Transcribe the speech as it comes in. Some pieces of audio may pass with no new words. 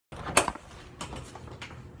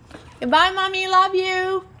Goodbye, Mommy. Love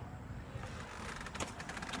you.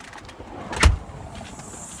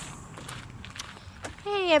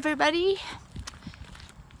 Hey, everybody.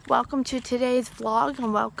 Welcome to today's vlog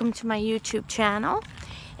and welcome to my YouTube channel.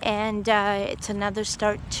 And it's another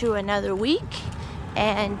start to another week.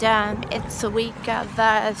 And it's a week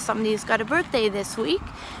of somebody's got a birthday this week.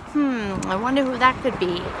 I wonder who that could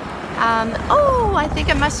be. Oh, I think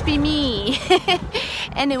it must be me.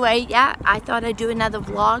 Anyway, yeah, I thought I'd do another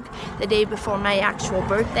vlog the day before my actual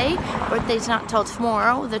birthday. Birthday's not till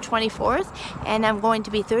tomorrow, the 24th, and I'm going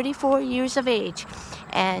to be 34 years of age.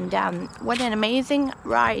 And what an amazing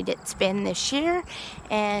ride it's been this year.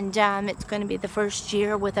 And it's going to be the first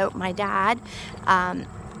year without my dad. I'm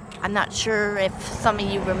not sure if some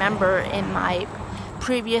of you remember in my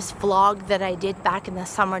previous vlog that I did back in the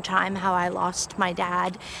summertime how I lost my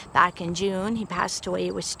dad back in June. He passed away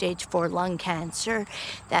with stage 4 lung cancer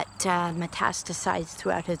that metastasized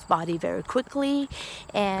throughout his body very quickly.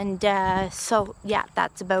 And so yeah,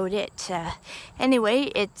 that's about it.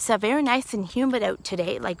 Anyway, it's very nice and humid out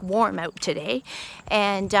today, like warm out today.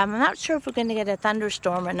 And I'm not sure if we're going to get a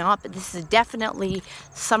thunderstorm or not, but this is definitely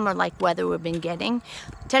summer-like weather we've been getting.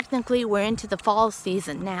 Technically, we're into the fall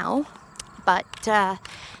season now. But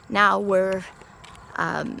now we're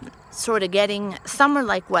sort of getting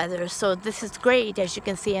summer-like weather, so this is great. As you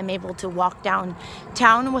can see, I'm able to walk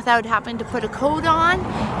downtown without having to put a coat on.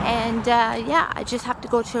 And yeah, I just have to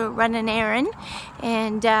go to run an errand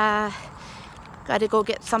and got to go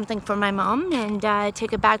get something for my mom and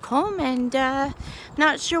take it back home. And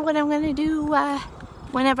not sure what I'm going to do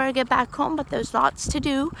whenever I get back home, but there's lots to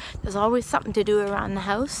do. There's always something to do around the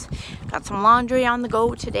house. Got some laundry on the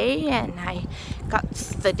go today, and I got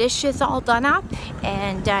the dishes all done up,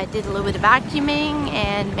 and I did a little bit of vacuuming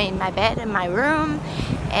and made my bed in my room.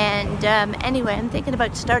 And anyway, I'm thinking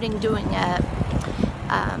about starting doing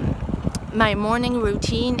my morning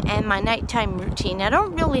routine and my nighttime routine. I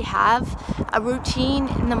don't really have a routine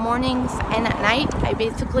in the mornings and at night. I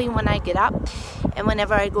basically, when I get up and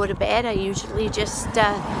whenever I go to bed, I usually just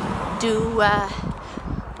do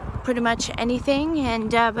pretty much anything.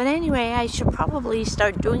 And but anyway, I should probably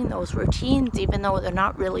start doing those routines, even though they're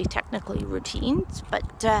not really technically routines.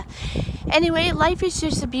 But anyway, life is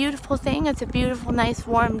just a beautiful thing. It's a beautiful, nice,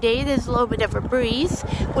 warm day. There's a little bit of a breeze,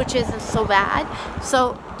 which isn't so bad.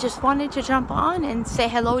 So just wanted to jump on and say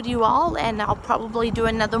hello to you all, and I'll probably do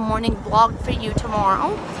another morning vlog for you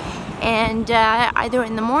tomorrow. And either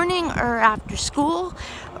in the morning or after school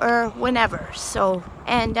or whenever. So,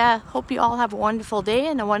 and hope you all have a wonderful day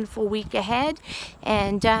and a wonderful week ahead.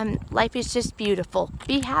 And life is just beautiful.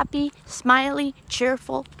 Be happy, smiley,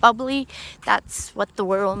 cheerful, bubbly. That's what the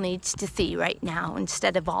world needs to see right now,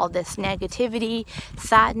 instead of all this negativity,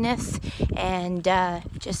 sadness, and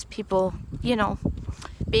just people, you know,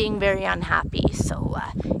 being very unhappy. So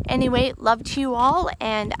anyway, love to you all,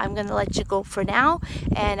 and I'm gonna let you go for now,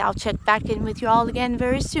 and I'll check back in with you all again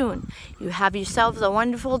very soon. You have yourselves a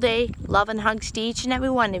wonderful day. Love and hugs to each and every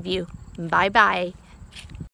one of you. Bye bye.